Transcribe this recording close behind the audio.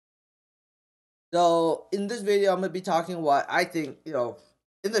So in this video, I'm gonna be talking what I think,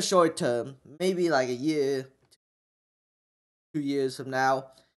 in the short term, maybe like a year, 2 years from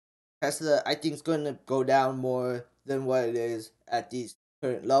now, Tesla I think is gonna go down more than what it is at these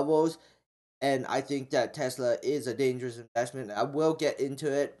current levels, and I think that Tesla is a dangerous investment. I will get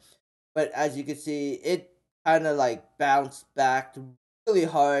into it, but as you can see, it kind of like bounced back really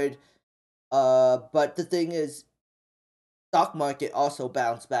hard. But the thing is, stock market also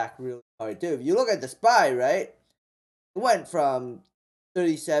bounced back really hard too. If you look at the SPY, right? It went from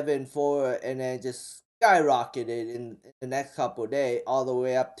 37.4 and then just skyrocketed in the next couple of days all the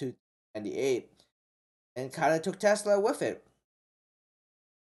way up to 98 and kind of took Tesla with it.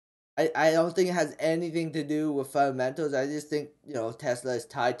 I don't think it has anything to do with fundamentals. I just think, Tesla is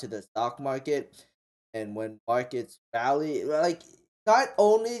tied to the stock market. And when markets rally, like, not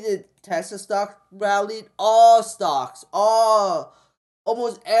only did Tesla stock rallied, all stocks,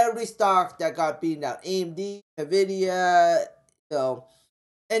 almost every stock that got beaten out, AMD, Nvidia, you know,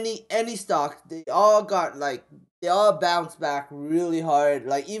 any stock, they all bounced back really hard.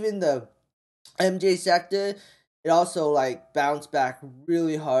 Like even the MJ sector, it also like bounced back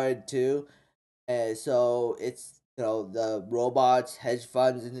really hard too. And so it's the robots, hedge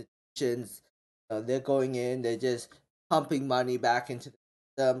funds, institutions, they're going in, they're just pumping money back into the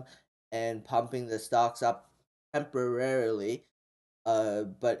system and pumping the stocks up temporarily.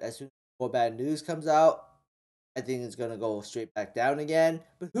 But as soon as more bad news comes out, I think it's gonna go straight back down again.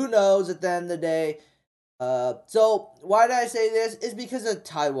 But who knows at the end of the day? So why did I say this? It's because of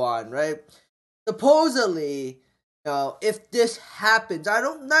Taiwan, right? Supposedly, if this happens,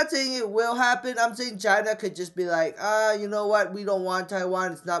 I'm not saying it will happen. I'm saying China could just be like, you know what? We don't want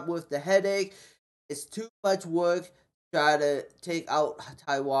Taiwan. It's not worth the headache. It's too much work to try to take out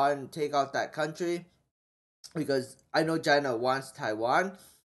Taiwan, take out that country. Because I know China wants Taiwan,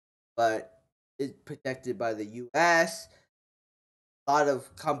 but it's protected by the U.S. A lot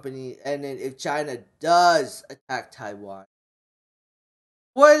of company, and then if China does attack Taiwan,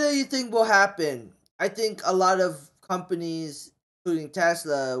 what do you think will happen? I think a lot of companies, including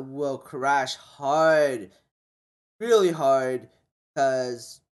Tesla, will crash hard, really hard,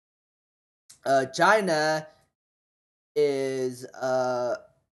 because China is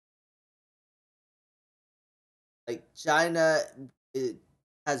China it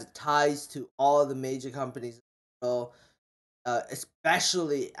has ties to all the major companies in the world,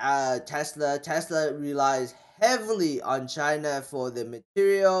 especially Tesla. Tesla relies heavily on China for the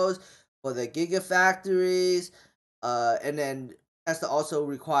materials, for the gigafactories, and then Tesla also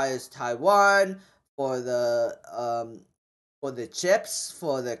requires Taiwan for the chips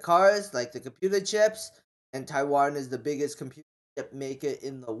for the cars, like the computer chips. And Taiwan is the biggest computer chip maker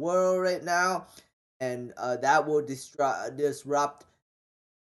in the world right now, and that will disrupt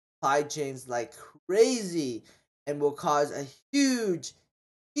supply chains like crazy and will cause a huge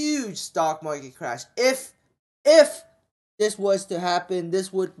stock market crash. If this was to happen,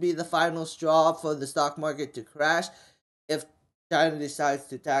 this would be the final straw for the stock market to crash. If China decides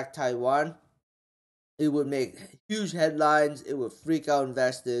to attack Taiwan, it would make huge headlines, it would freak out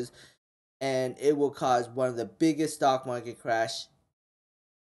investors, and it will cause one of the biggest stock market crash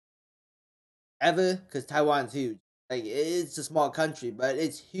ever, because Taiwan's huge. Like, it's a small country, but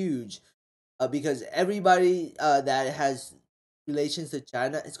it's huge. Because everybody that has relations to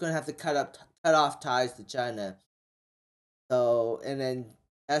China is going to have to cut off ties to China. So, and then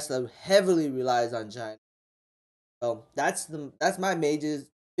Tesla heavily relies on China. So that's my major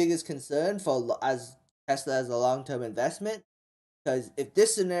biggest concern for as Tesla as a long term investment. Because if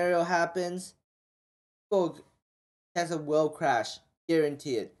this scenario happens, well, Tesla will crash.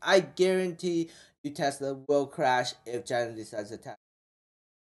 Guarantee it. I guarantee you Tesla will crash if China decides to attack.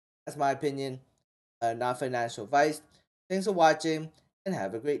 That's my opinion. Not financial advice. Thanks for watching and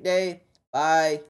have a great day. Bye.